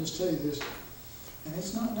what? I want to just tell you this. And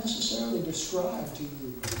it's not necessarily described to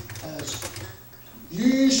you as,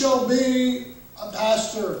 you shall be a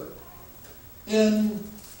pastor in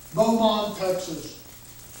Beaumont, Texas.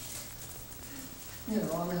 We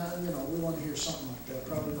want to hear something like that.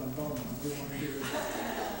 Probably not Beaumont. We want to hear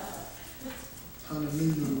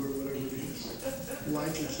Honolulu or whatever it is.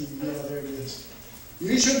 Waikiki, yeah, there it is.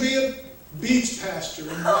 You should be a beach pastor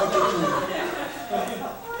in Waikiki.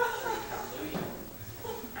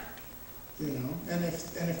 And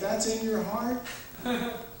if that's in your heart,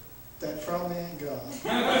 that probably ain't God.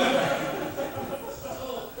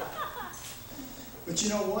 But you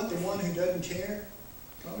know what? The one who doesn't care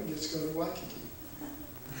probably gets to go to Waikiki.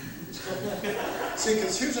 See,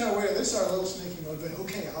 because here's how we're, this is our little sneaky mode, but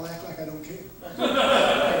okay, I'll act like I don't care. And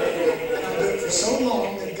I'll do it for so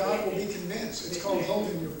long that God will be convinced. It's called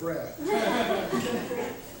holding your breath.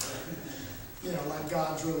 Like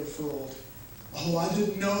God's really fooled. Oh, I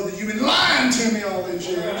didn't know that you've been lying to me all these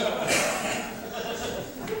years.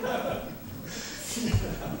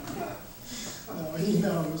 No, He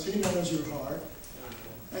knows. He knows your heart.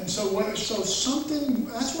 And so something,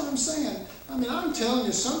 that's what I'm saying. I'm telling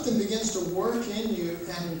you, something begins to work in you,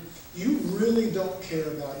 and you really don't care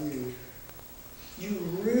about you. You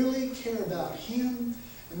really care about Him,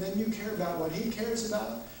 and then you care about what He cares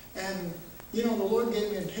about. And, the Lord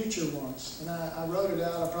gave me a picture once, and I wrote it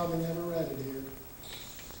out. I probably never read it here.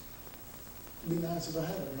 It'd be nice if I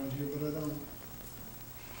had it around here, but I don't.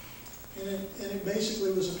 And it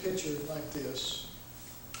basically was a picture like this.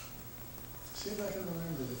 See if I can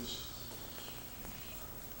remember this.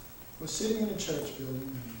 I was sitting in a church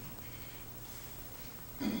building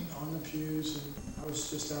on the pews, and I was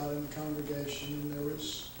just out in the congregation, and there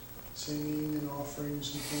was singing and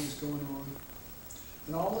offerings and things going on.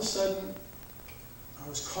 And all of a sudden, I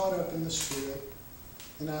was caught up in the Spirit,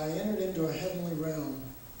 and I entered into a heavenly realm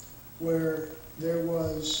where there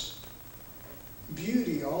was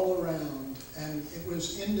beauty all around, and it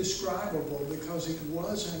was indescribable because it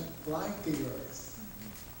wasn't like the earth.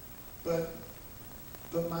 But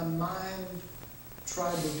my mind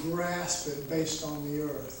tried to grasp it based on the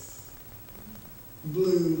earth.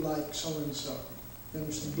 Blue like so-and-so. You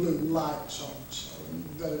understand? Blue like so-and-so.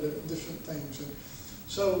 And different things. And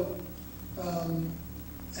so,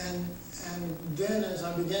 and then as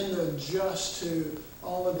I began to adjust to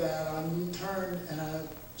all of that, I turned and I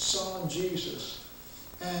saw Jesus.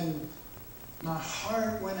 And my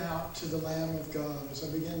heart went out to the Lamb of God as I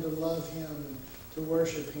began to love Him and to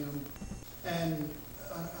worship Him. And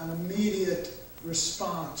an immediate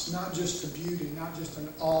response, not just to beauty, not just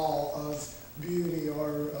an awe of beauty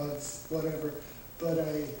or of whatever, but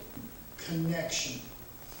a connection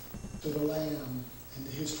to the Lamb and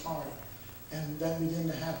to His heart. And that began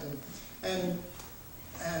to happen. And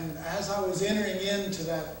as I was entering into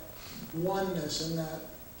that oneness and that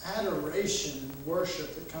adoration and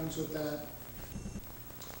worship that comes with that,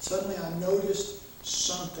 suddenly I noticed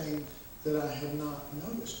something that I had not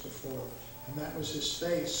noticed before. And that was His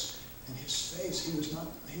face. And His face, he was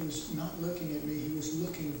not looking at me, He was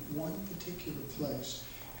looking one particular place.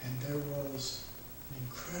 And there was an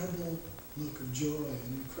incredible look of joy,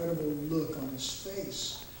 an incredible look on His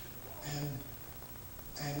face.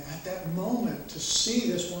 And at that moment, to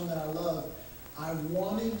see this one that I love, I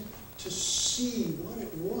wanted to see what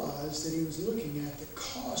it was that He was looking at that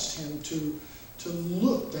caused Him to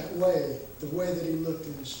look that way, the way that He looked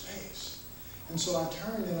in His face. And so I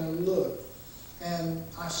turned and I looked, and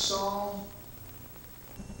I saw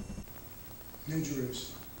New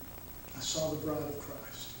Jerusalem. I saw the bride of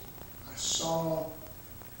Christ. I saw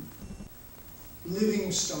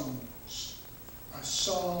living stones. I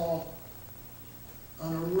saw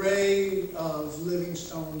an array of living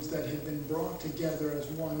stones that had been brought together as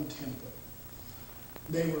one temple.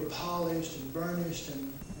 They were polished and burnished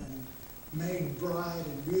and made bright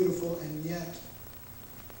and beautiful, and yet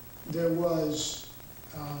there was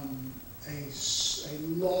a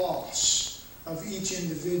loss of each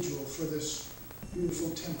individual for this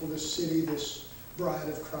beautiful temple, this city, this bride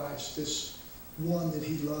of Christ, this one that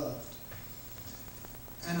He loved.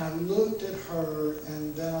 And I looked at her,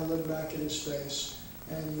 and then I looked back at His face.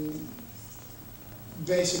 And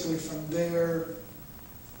basically from there,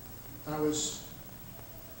 I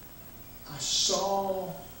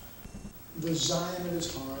saw the Zion of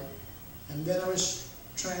His heart, and then I was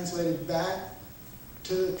translated back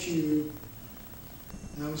to the pew,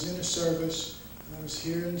 and I was in a service, and I was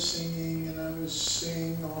hearing singing, and I was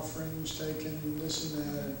seeing offerings taken, this and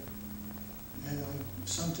that, and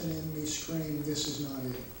something in me screamed, this is not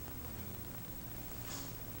it.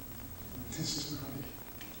 This is not it.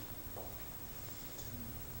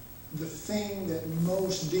 the thing that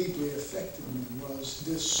most deeply affected me was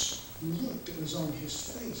this look that was on his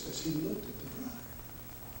face as he looked at the bride.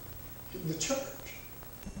 The church,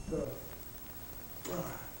 the bride.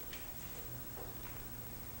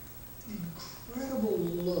 Incredible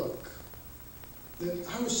look that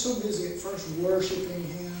I was so busy at first worshiping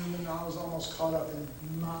him, and I was almost caught up in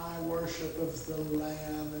my worship of the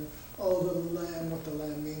Lamb, and oh, the Lamb, what the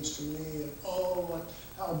Lamb means to me, and oh,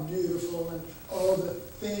 how beautiful, and oh, the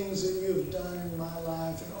things that you've done in my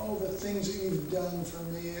life, and oh, the things that you've done for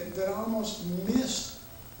me, that I almost missed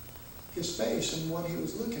his face and what he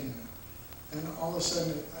was looking at. And all of a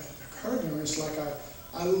sudden it occurred to me, it's like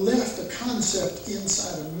I left a concept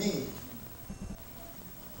inside of me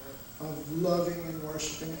of loving and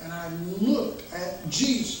worshiping, and I looked at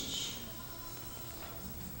Jesus.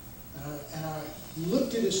 And I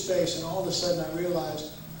looked at his face, and all of a sudden I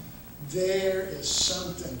realized there is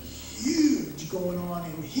something huge going on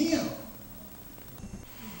in him.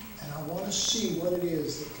 And I want to see what it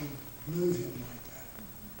is that can move him like that.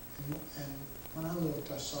 And when I looked,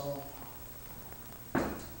 I saw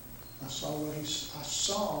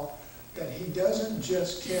that he doesn't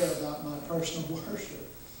just care about my personal worship.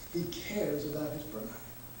 He cares about his bride.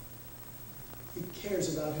 He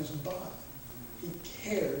cares about his body. He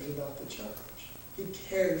cares about the church. He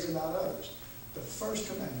cares about others. The first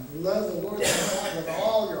commandment, love the Lord your God with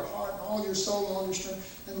all your heart, and all your soul, and all your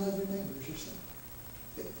strength, and love your neighbors yourself.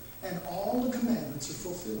 And all the commandments are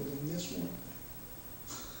fulfilled in this one thing.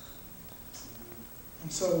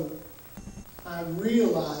 And so I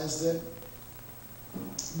realized that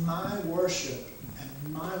my worship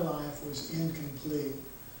and my life was incomplete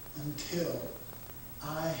until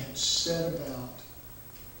I had set about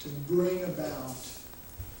to bring about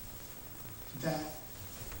that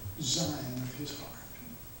Zion of his heart.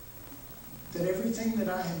 That everything that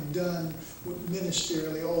I had done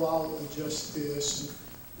ministerially, oh, I'll adjust this.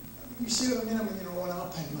 And you see what I mean? When I'll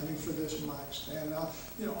pay money for this mic stand.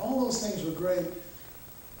 All those things were great.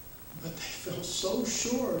 But they fell so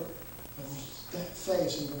short of that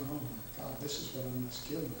face and going, oh my God, this is what I must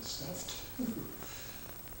give myself to.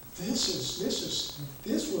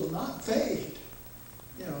 This will not fade.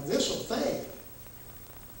 This will fade.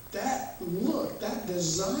 That look, that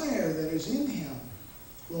desire that is in him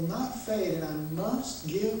will not fade, and I must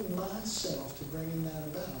give myself to bringing that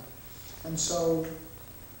about. And so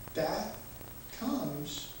that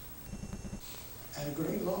comes at a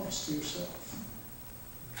great loss to yourself.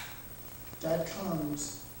 That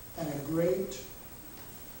comes at a great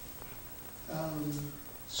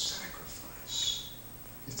sacrifice.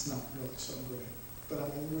 It's not really so great, but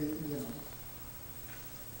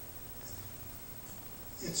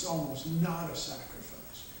it's almost not a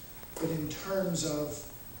sacrifice. But in terms of,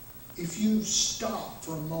 if you stop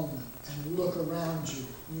for a moment and look around you,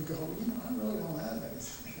 and you go, I really don't have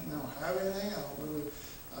anything. I don't have anything.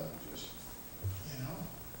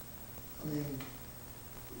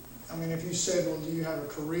 If you say, well, do you have a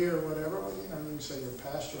career or whatever? Well, you can say you're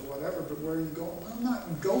a pastor or whatever, but where are you going? Well, I'm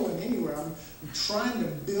not going anywhere. I'm trying to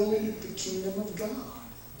build the kingdom of God.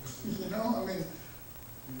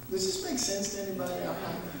 Does this make sense to anybody?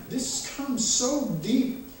 This comes so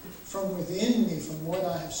deep from within me, from what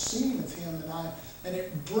I have seen of him, and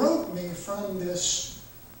it broke me from this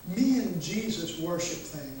me and Jesus worship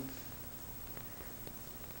thing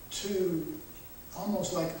to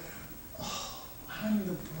almost like, oh, I'm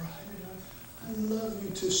the bride. I love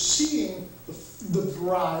you, to seeing the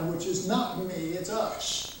bride, which is not me, it's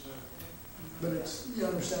us. But it's, you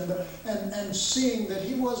understand, and seeing that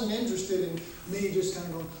he wasn't interested in me just kind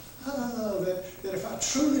of going, that if I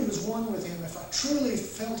truly was one with him, if I truly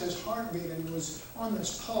felt his heartbeat and was on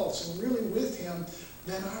this pulse and really with him,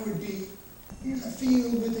 then I would be in the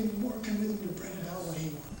field with him, working with him to bring about what he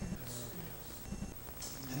wanted.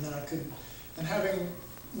 And then I could, and having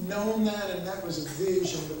known that, and that was a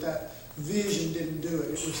vision, but that vision didn't do it.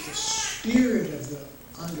 It was the spirit of the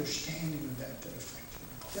understanding of that affected me.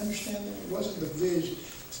 Do you understand that? It wasn't the vision.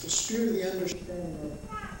 It's the spirit of the understanding of,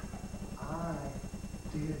 I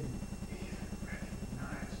didn't even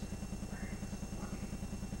recognize where he was looking.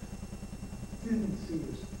 Didn't see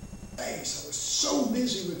his face. I was so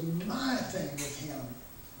busy with my thing with him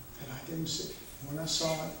that I didn't see. When I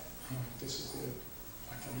saw it, this is it.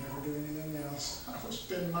 I can never do anything else. I will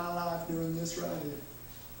spend my life doing this right here.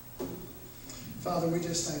 Father, we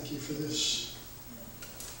just thank you for this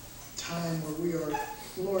time where we are,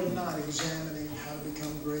 Lord, not examining how to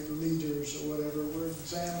become great leaders or whatever. We're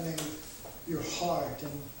examining your heart.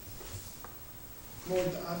 And Lord,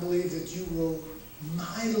 I believe that you will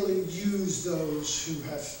mightily use those who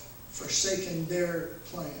have forsaken their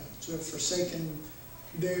plans, who have forsaken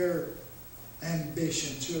their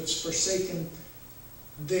ambitions, who have forsaken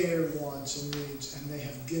their wants and needs, and they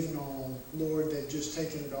have given all. Lord, they've just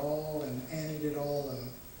taken it all and anted it all up.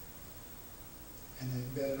 And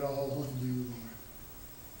they've bet it all on you, Lord.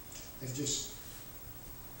 They've just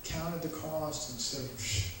counted the cost and said,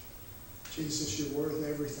 Jesus, you're worth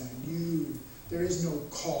everything. There is no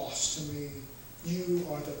cost to me. You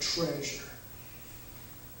are the treasure.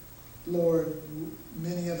 Lord,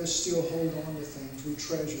 many of us still hold on to things. We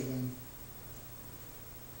treasure them.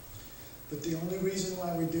 But the only reason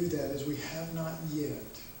why we do that is we have not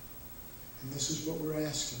yet, and this is what we're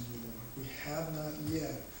asking you, Lord, we have not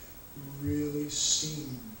yet really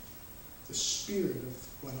seen the spirit of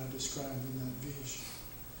what I described in that vision.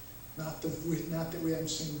 Not that we haven't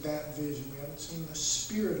seen that vision, we haven't seen the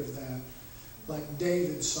spirit of that like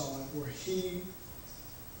David saw it, where he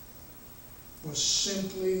was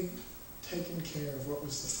simply taking care of what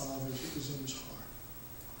was the Father's, it was in his heart.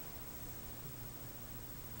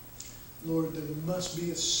 Lord, there must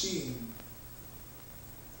be a seeing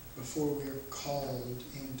before we are called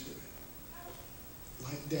into it.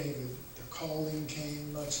 Like David, the calling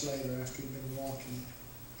came much later after he'd been walking.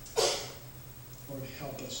 Lord,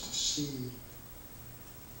 help us to see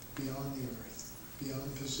beyond the earth,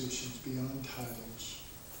 beyond positions, beyond titles.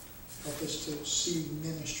 Help us to see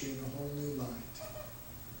ministry in a whole new light.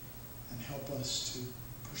 And help us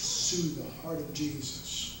to pursue the heart of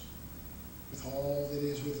Jesus with all that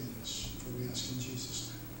is within us. For we ask in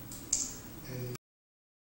Jesus' name. Amen.